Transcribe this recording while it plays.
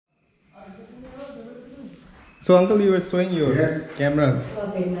So uncle, you were showing your Yes. cameras.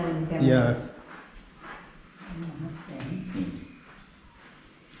 Camera. Yes.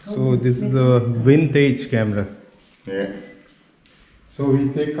 So this is a vintage camera. Yeah. So we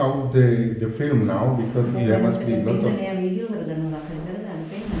take out the film now because there must be a lot of.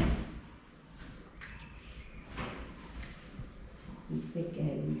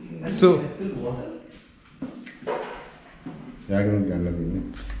 So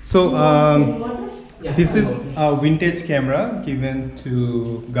this is a vintage camera given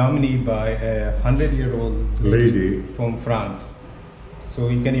to Gamini by a 100-year-old Lady. from France. So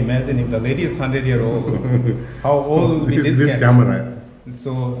you can imagine if the lady is 100-year-old, how old will be this camera?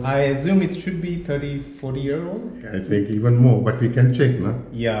 So I assume it should be 30-40-year-old. I think even more, but we can check, no?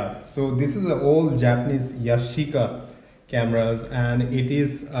 Yeah. So this is an old Japanese Yashica cameras, and it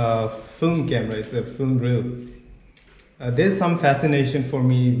is a film camera. It's a film reel. There's some fascination for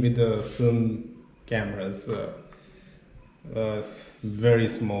me with the film cameras. Very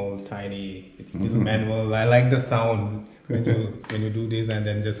small, tiny. It's still manual. I like the sound when you do this and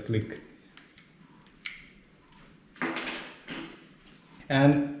then just click.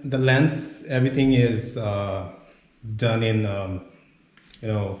 And the lens, everything is done in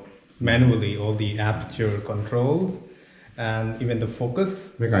manually. All the aperture controls and even the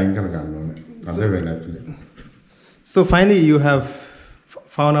focus. So finally, you have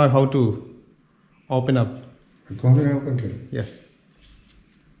found out how to open up. Yes.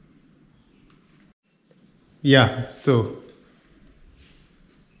 Yeah. So.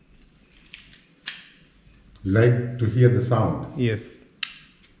 Like to hear the sound. Yes.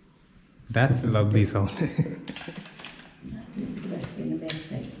 That's a lovely sound.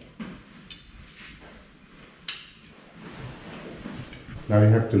 Now you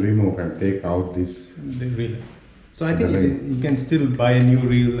have to remove and take out this. The reel. So I think you can still buy a new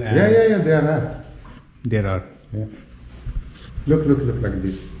reel. And Yeah, there are. There are. Yeah. Look like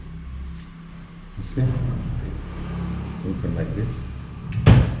this. You see? Open like this.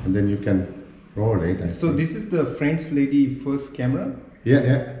 And then you can roll it. So this is the French lady first camera?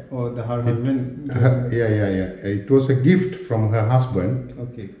 Yeah. Or her husband? Yeah. It was a gift from her husband.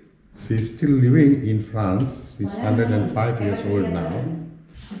 Okay. She's still living in France. She's 105 years old now.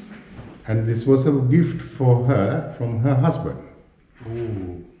 And this was a gift for her from her husband.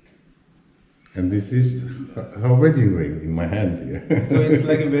 Ooh. And this is her wedding ring in my hand here. So it's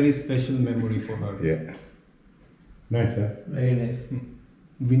like a very special memory for her. Yeah. Nice, huh? Very nice.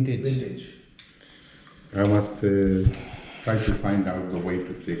 Vintage. I must try to find out the way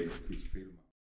to take this film.